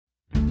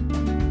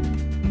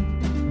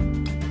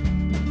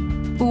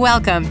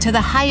Welcome to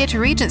the Hyatt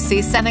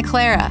Regency Santa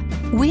Clara.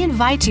 We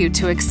invite you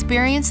to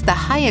experience the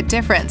Hyatt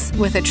difference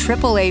with a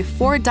AAA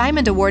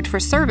 4-Diamond Award for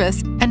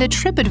service and a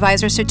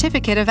TripAdvisor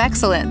Certificate of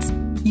Excellence.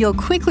 You'll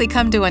quickly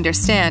come to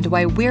understand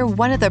why we're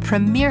one of the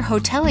premier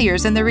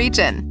hoteliers in the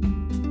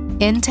region.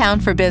 In town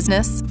for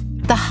business,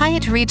 the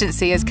Hyatt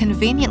Regency is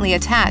conveniently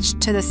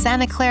attached to the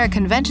Santa Clara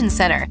Convention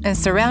Center and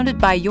surrounded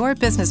by your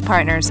business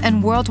partners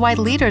and worldwide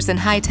leaders in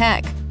high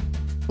tech.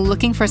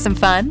 Looking for some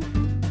fun?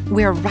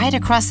 We're right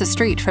across the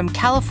street from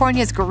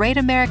California's Great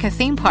America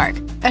theme park,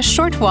 a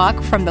short walk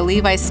from the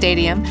Levi's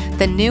Stadium,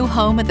 the new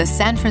home of the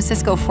San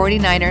Francisco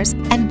 49ers,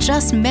 and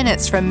just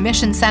minutes from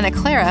Mission Santa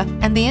Clara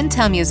and the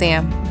Intel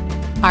Museum.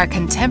 Our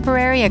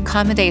contemporary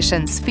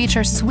accommodations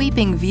feature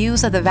sweeping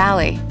views of the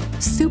valley,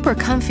 super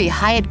comfy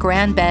Hyatt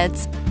grand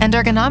beds, and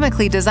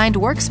ergonomically designed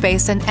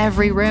workspace in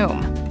every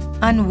room.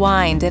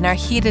 Unwind in our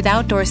heated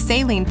outdoor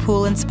saline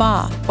pool and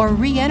spa, or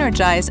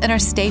re-energize in our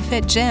Stay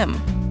Fit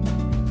gym.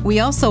 We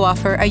also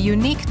offer a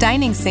unique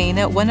dining scene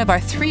at one of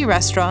our 3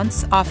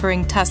 restaurants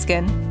offering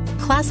Tuscan,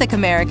 Classic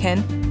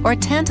American, or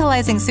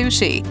tantalizing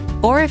sushi.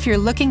 Or if you're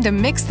looking to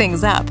mix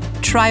things up,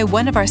 try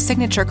one of our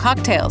signature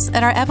cocktails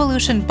at our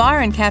Evolution Bar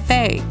and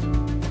Cafe.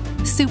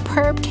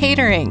 Superb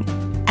catering,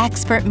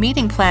 expert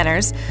meeting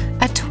planners,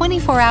 a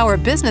 24-hour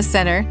business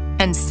center,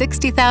 and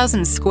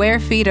 60,000 square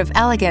feet of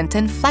elegant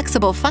and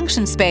flexible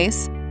function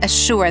space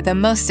assure the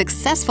most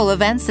successful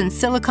events in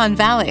Silicon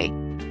Valley.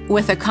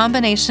 With a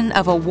combination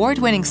of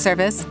award-winning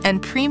service and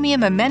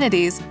premium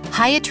amenities,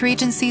 Hyatt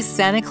Regency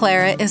Santa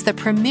Clara is the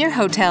premier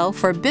hotel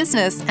for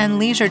business and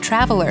leisure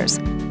travelers.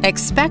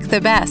 Expect the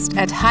best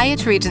at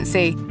Hyatt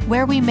Regency,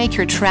 where we make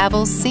your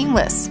travels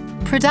seamless,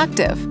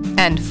 productive,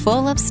 and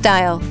full of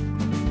style.